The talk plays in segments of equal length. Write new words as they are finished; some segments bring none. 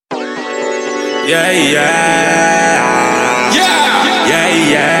Yeah, yeah. Yeah. Yeah,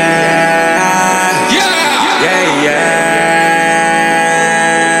 yeah. Yeah. Yeah, yeah.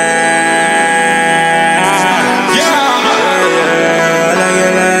 I like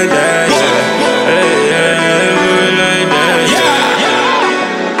it like that, yeah. Hey, yeah, move it like that, yeah,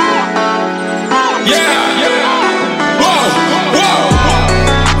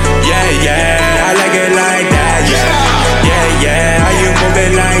 yeah. I like it like that, yeah. Yeah, yeah. How you move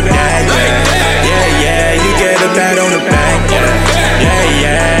it like that, yeah. Yeah, yeah. You get a pat on the back, yeah. Yeah,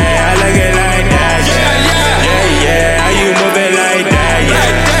 yeah. I like it like that, yeah. Yeah, yeah. How you move it like that, yeah.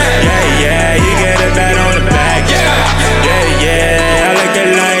 Yeah, yeah. You get a pat on the back, yeah. Yeah, yeah. I like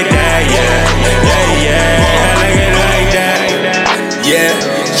it like that, yeah. Yeah, yeah. I like it like that. Yeah,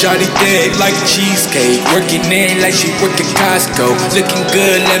 shawty thick like a cheesecake. Working in like she working Costco. Looking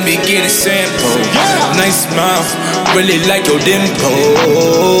good, let me get a sample. Nice smile, really like your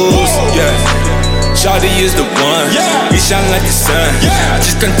dimples. Yeah, shawty is the one. You shine like the sun.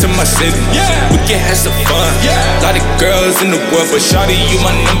 Just come to my city, we can have some fun. Lot of girls in the world, but shawty, you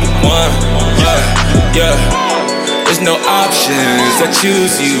my number one. Yeah, yeah. There's no options, I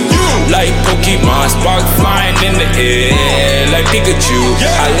choose you. Like Pokemon, spark flying in the air, like Pikachu.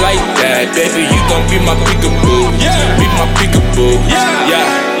 I like that, baby, you gon' be my peekaboo. Be my peekaboo. Yeah.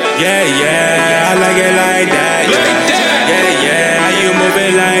 Yeah, yeah, I like it like that, yeah. Yeah, yeah, how you move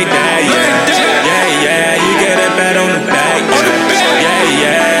it like that, yeah. Yeah, yeah, you get a pat on the back, yeah. Yeah,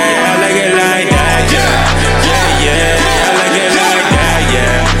 yeah, I like it like that, yeah. Yeah, yeah, I like it like that,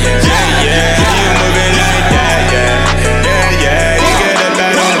 yeah. Yeah, yeah, how you move it like that, yeah. Yeah, yeah, you get a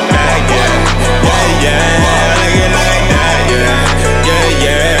pat on the back, yeah. Yeah, yeah, I like it like that, yeah. Yeah,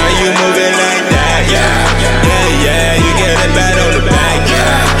 yeah, how you move it like that, yeah. Yeah, yeah, you get a pat on the back,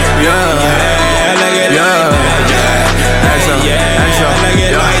 yeah.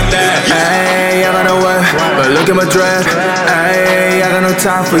 Ayy, I got no way, but look at my dress. Ayy, I got no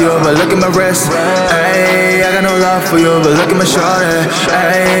time for you, but look at my wrist. Ayy, I got no love for you, but look at my shoulder.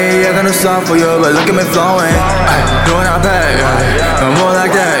 Ayy, I got no song for you, but look at me flowing. Ayy, doing our pay, I'm more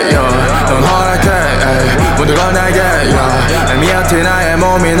like that, yo. I'm hard like that, ayy. 모두가 날개, yo. 애미한테 나의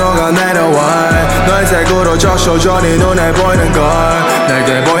몸이 녹아내려와. 너의 색으로 적셔줘 네 눈에 보이는 걸.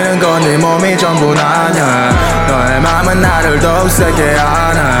 내게 보이는 건 네 몸이 전부는 아냐. 너의 맘은 나를 더욱 세게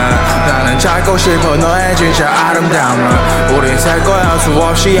안아. 나는 찾고 싶어 너의 진짜 아름다움을. 우린 살 거야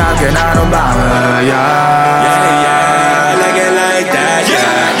수없이 함께 나눈 밤을. Yeah, yeah, I like it like that,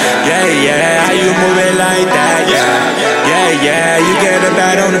 yeah. Yeah, yeah, how you move it like that, yeah. Yeah, yeah, you get a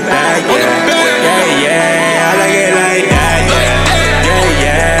pat on the back, yeah. Yeah, yeah, I like it like that, yeah. Yeah,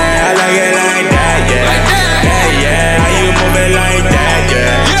 yeah, I like it like that, yeah. Yeah, yeah, how you move it like that,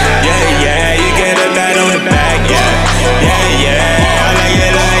 yeah. Yeah, yeah, you get a pat on the back, yeah. Yeah, yeah, I like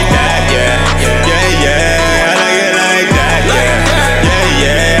it like that, yeah. Yeah, yeah, I like it like that, yeah. Yeah,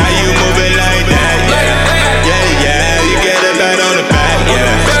 yeah, how you move it like that, yeah. Yeah, yeah, you get a pat on the back, yeah.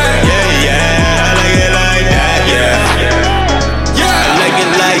 Yeah, yeah, I like it like that, yeah. I like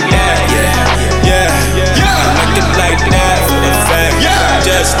it like that, yeah. Yeah, I like it like that, for a fact.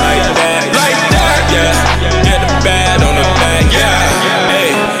 Just like that, yeah. Get a pat on the back, yeah.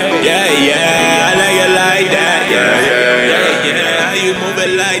 Hey, yeah, yeah, I like it like that, yeah. Yeah, yeah, how you move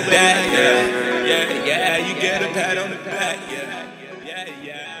it like that, yeah. Yeah, yeah, you get a pat on the back, yeah.